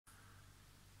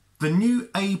The new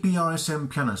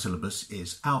ABRSM Piano Syllabus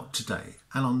is out today,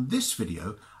 and on this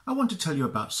video I want to tell you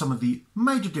about some of the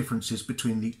major differences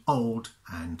between the old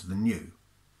and the new.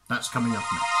 That's coming up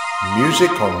next.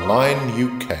 MusicOnline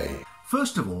UK.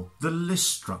 First of all, the list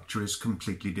structure is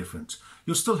completely different.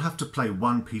 You'll still have to play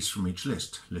one piece from each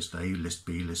list, list A, list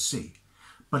B, list C.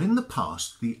 But in the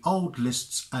past, the old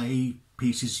lists A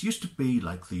pieces used to be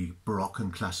like the baroque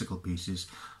and classical pieces.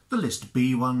 The list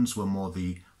B ones were more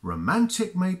the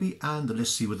romantic maybe, and the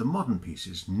list C were the modern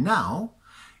pieces. Now,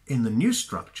 in the new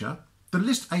structure, the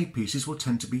list A pieces will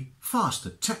tend to be faster,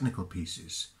 technical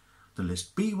pieces. The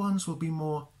list B ones will be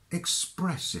more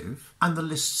expressive, and the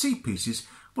list C pieces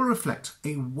will reflect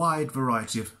a wide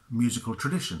variety of musical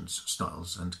traditions,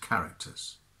 styles and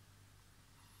characters.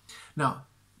 Now,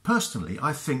 personally,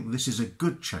 I think this is a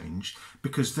good change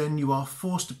because then you are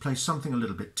forced to play something a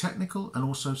little bit technical and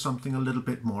also something a little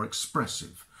bit more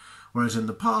expressive. Whereas in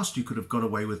the past you could have got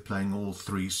away with playing all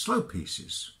three slow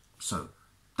pieces. So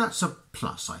that's a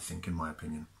plus, I think, in my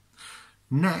opinion.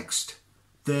 Next,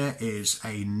 there is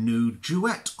a new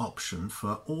duet option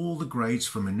for all the grades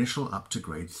from initial up to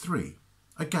grade 3.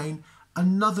 Again,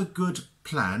 another good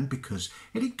plan because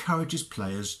it encourages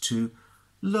players to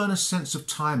learn a sense of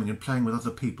timing and playing with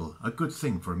other people, a good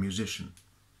thing for a musician.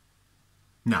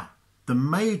 Now, the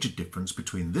major difference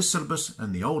between this syllabus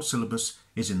and the old syllabus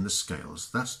is in the scales.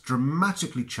 That's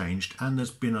dramatically changed, and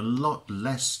there's been a lot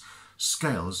less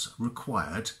scales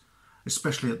required,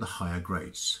 especially at the higher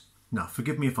grades. Now,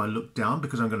 forgive me if I look down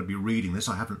because I'm going to be reading this.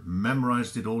 I haven't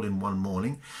memorized it all in one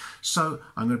morning. So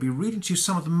I'm going to be reading to you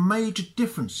some of the major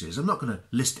differences. I'm not going to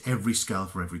list every scale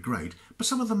for every grade, but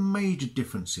some of the major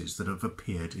differences that have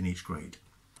appeared in each grade.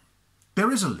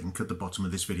 There is a link at the bottom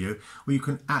of this video where you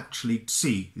can actually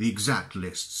see the exact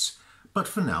lists. But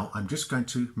for now, I'm just going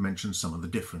to mention some of the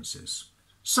differences.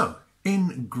 So,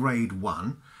 in grade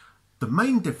 1, the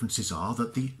main differences are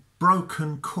that the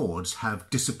broken chords have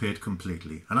disappeared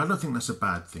completely, and I don't think that's a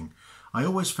bad thing. I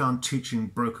always found teaching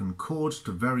broken chords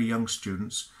to very young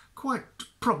students quite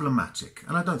problematic,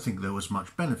 and I don't think there was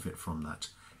much benefit from that.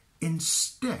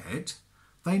 Instead,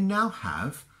 they now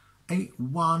have a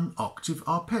 1-octave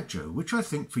arpeggio, which I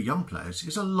think for young players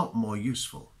is a lot more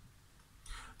useful.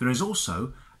 There is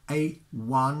also a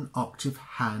 1-octave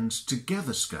hands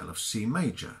together scale of C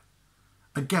major.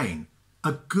 Again,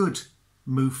 a good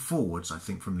move forwards, I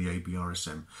think, from the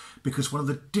ABRSM, because one of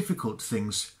the difficult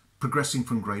things progressing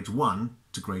from grade 1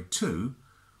 to grade 2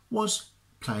 was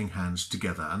playing hands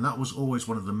together, and that was always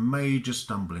one of the major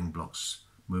stumbling blocks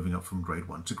moving up from grade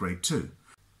 1 to grade 2.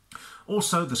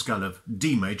 Also, the scale of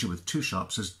D major with 2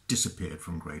 sharps has disappeared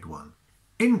from grade 1.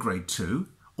 In grade 2,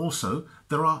 also,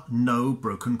 there are no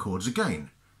broken chords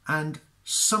again, and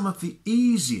some of the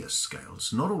easier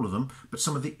scales, not all of them, but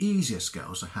some of the easier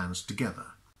scales are hands together.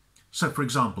 So, for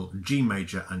example, G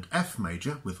major and F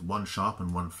major with 1 sharp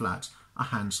and 1 flat are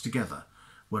hands together,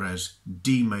 whereas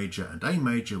D major and A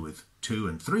major with 2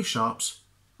 and 3 sharps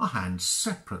are hands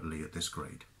separately at this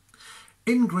grade.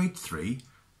 In grade 3,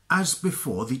 as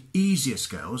before, the easier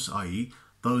scales, i.e.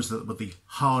 those that were the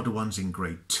harder ones in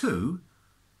grade 2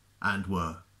 and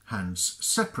were hands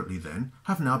separately then,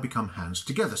 have now become hands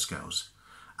together scales.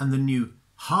 And the new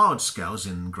hard scales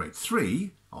in grade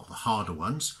 3, or the harder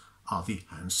ones, are the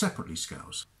hands separately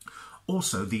scales.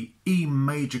 Also, the E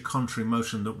major contrary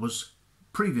motion that was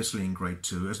previously in grade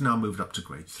 2 has now moved up to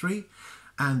grade 3,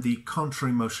 and the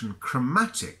contrary motion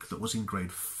chromatic that was in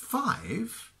grade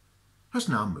 5 has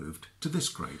now moved to this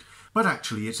grade. But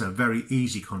actually it's a very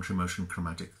easy contrary motion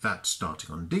chromatic, that's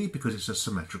starting on D because it's a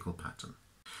symmetrical pattern.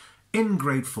 In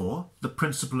grade 4, the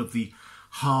principle of the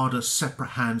harder separate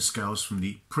hand scales from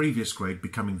the previous grade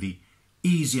becoming the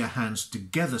easier hands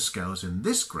together scales in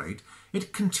this grade,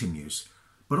 it continues,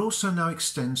 but also now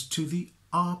extends to the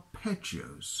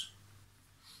arpeggios.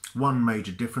 One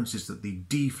major difference is that the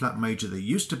D flat major that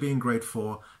used to be in grade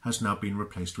 4 has now been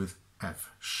replaced with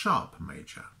F sharp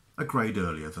major, a grade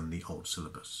earlier than the old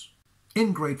syllabus.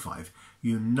 In grade 5,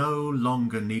 you no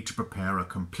longer need to prepare a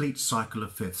complete cycle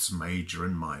of fifths, major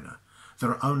and minor. There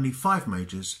are only 5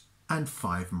 majors and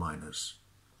 5 minors.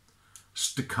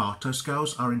 Staccato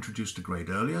scales are introduced a grade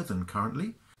earlier than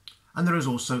currently, and there is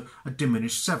also a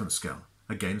diminished 7th scale,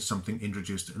 again something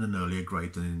introduced in an earlier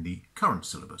grade than in the current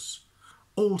syllabus.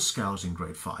 All scales in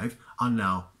grade 5 are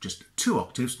now just 2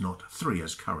 octaves, not 3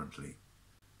 as currently.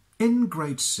 In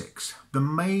grade 6, the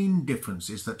main difference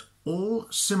is that all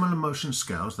similar motion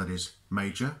scales, that is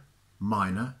major,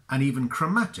 minor and even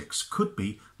chromatics, could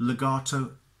be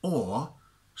legato or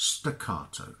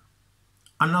staccato.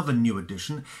 Another new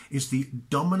addition is the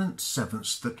dominant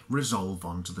sevenths that resolve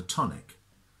onto the tonic.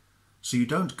 So you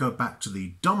don't go back to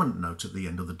the dominant note at the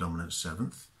end of the dominant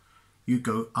seventh, you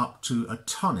go up to a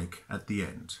tonic at the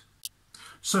end.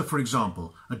 So for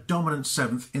example, a dominant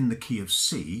seventh in the key of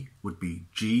C would be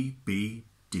G, B,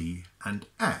 D and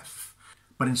F.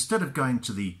 But instead of going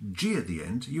to the G at the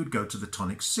end, you'd go to the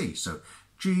tonic C. So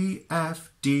G,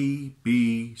 F, D,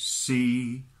 B,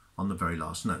 C on the very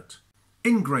last note.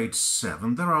 In grade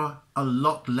 7, there are a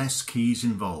lot less keys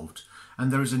involved,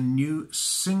 and there is a new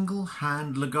single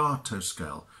hand legato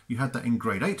scale. You had that in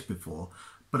grade 8 before,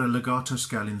 but a legato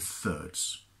scale in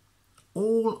thirds.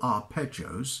 All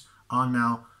arpeggios are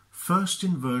now first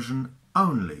inversion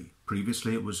only.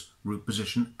 Previously it was root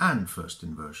position and first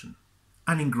inversion.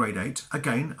 And in grade 8,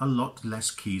 again, a lot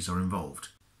less keys are involved.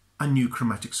 A new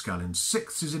chromatic scale in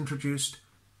sixths is introduced,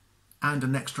 and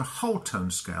an extra whole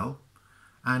tone scale.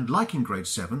 And like in grade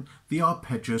 7, the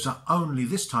arpeggios are only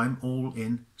this time all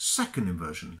in second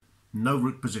inversion. No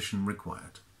root position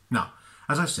required. Now,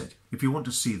 as I said, if you want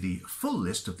to see the full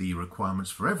list of the requirements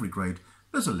for every grade,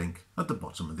 there's a link at the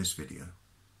bottom of this video.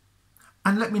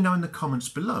 And let me know in the comments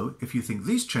below if you think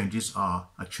these changes are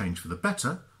a change for the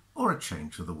better or a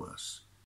change for the worse.